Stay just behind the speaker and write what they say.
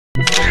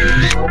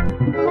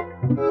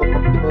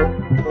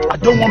I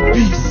don't want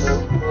peace.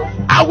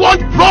 I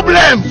want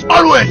problems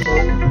always.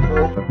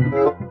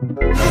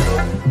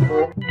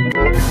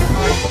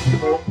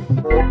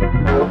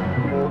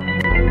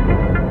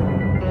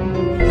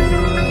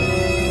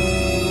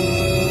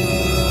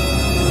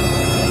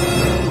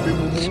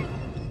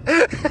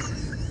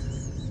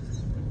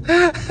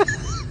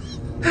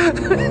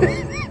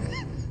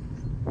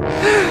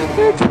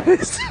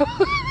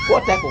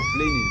 What type of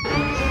plane is this?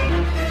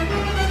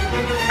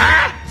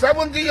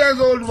 70 years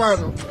old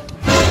man.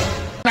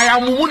 I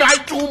am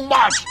Mumunai too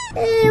much.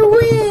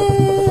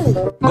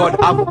 God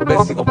have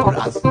mercy upon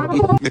us.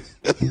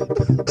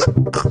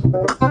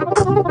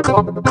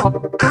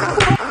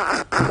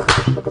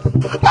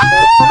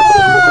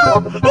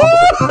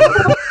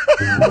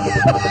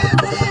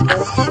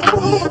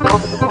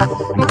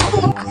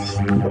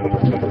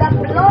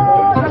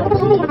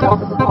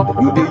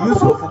 You dey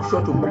use your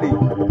function to play.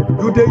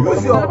 You dey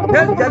use your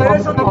next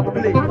generation to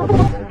play.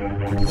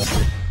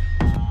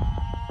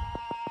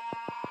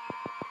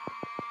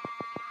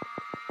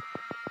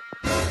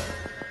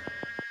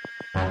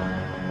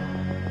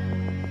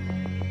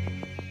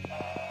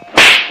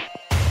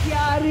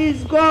 Here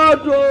is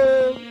God.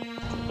 Oh.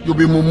 You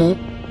be mumu.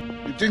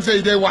 You think say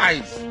you dey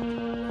wise.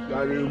 You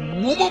are a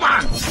mumu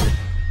man.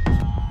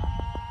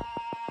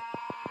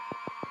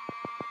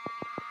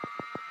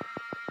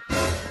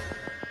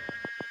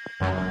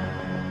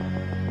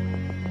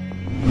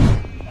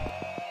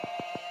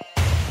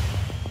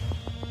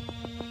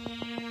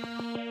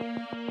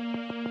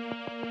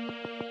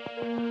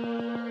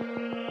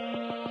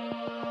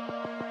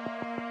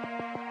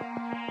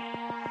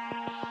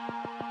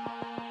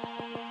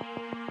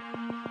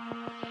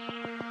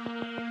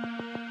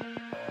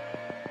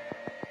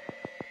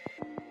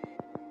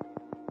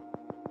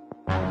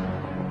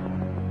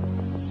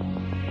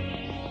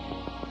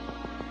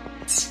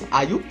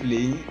 Are you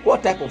playing?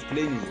 What type of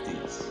plane is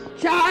this?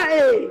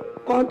 Chai,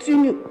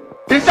 continue.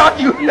 It's not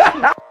you.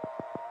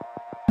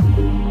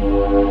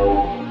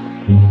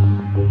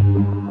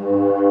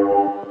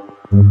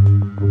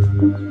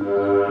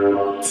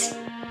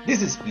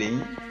 This is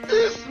playing.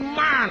 This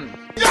man.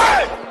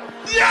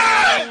 Yeah!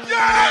 Yeah!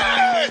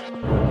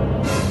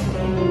 Yeah!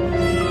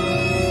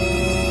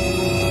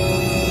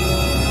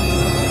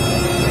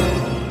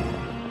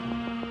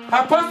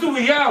 Apostle,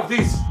 we hear of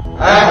this.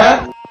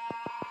 Uh-huh.